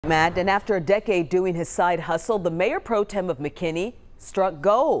Matt, and after a decade doing his side hustle, the mayor pro tem of McKinney struck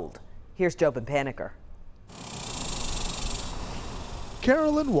gold. Here's Jobin Paniker.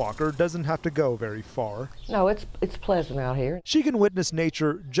 Carolyn Walker doesn't have to go very far. No, it's pleasant out here. She can witness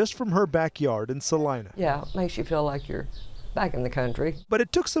nature just from her backyard in Celina. Yeah, it makes you feel like you're back in the country. But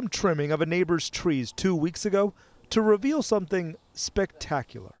it took some trimming of a neighbor's trees 2 weeks ago to reveal something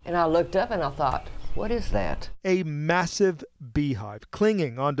spectacular. And I looked up and I thought, what is that? A massive beehive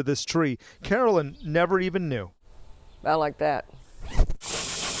clinging onto this tree. Carolyn never even knew. I like that.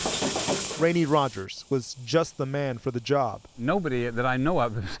 Rainey Rogers was just the man for the job. Nobody that I know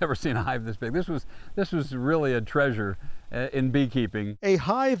of has ever seen a hive this big. This was really a treasure in beekeeping. A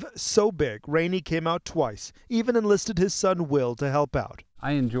hive so big, Rainey came out twice, even enlisted his son Will to help out.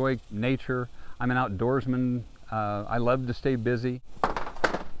 I enjoy nature. I'm an outdoorsman. I love to stay busy.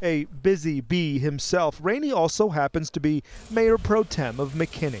 A busy bee himself, Rainey also happens to be mayor pro tem of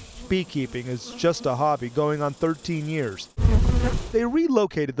McKinney. Beekeeping is just a hobby going on 13 years. They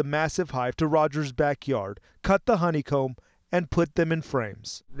relocated the massive hive to Rogers' backyard, cut the honeycomb, and put them in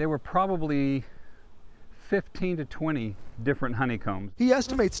frames. There were probably 15 to 20 different honeycombs. He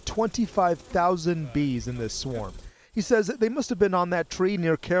estimates 25,000 bees in this swarm. He says that they must have been on that tree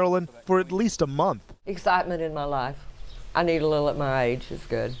near Carolyn for at least a month. Excitement in my life. I need a little at my age. It's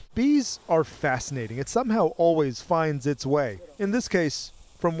good. Bees are fascinating. It somehow always finds its way. In this case,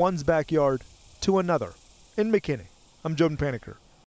 from one's backyard to another. In McKinney, I'm Jobin Paniker.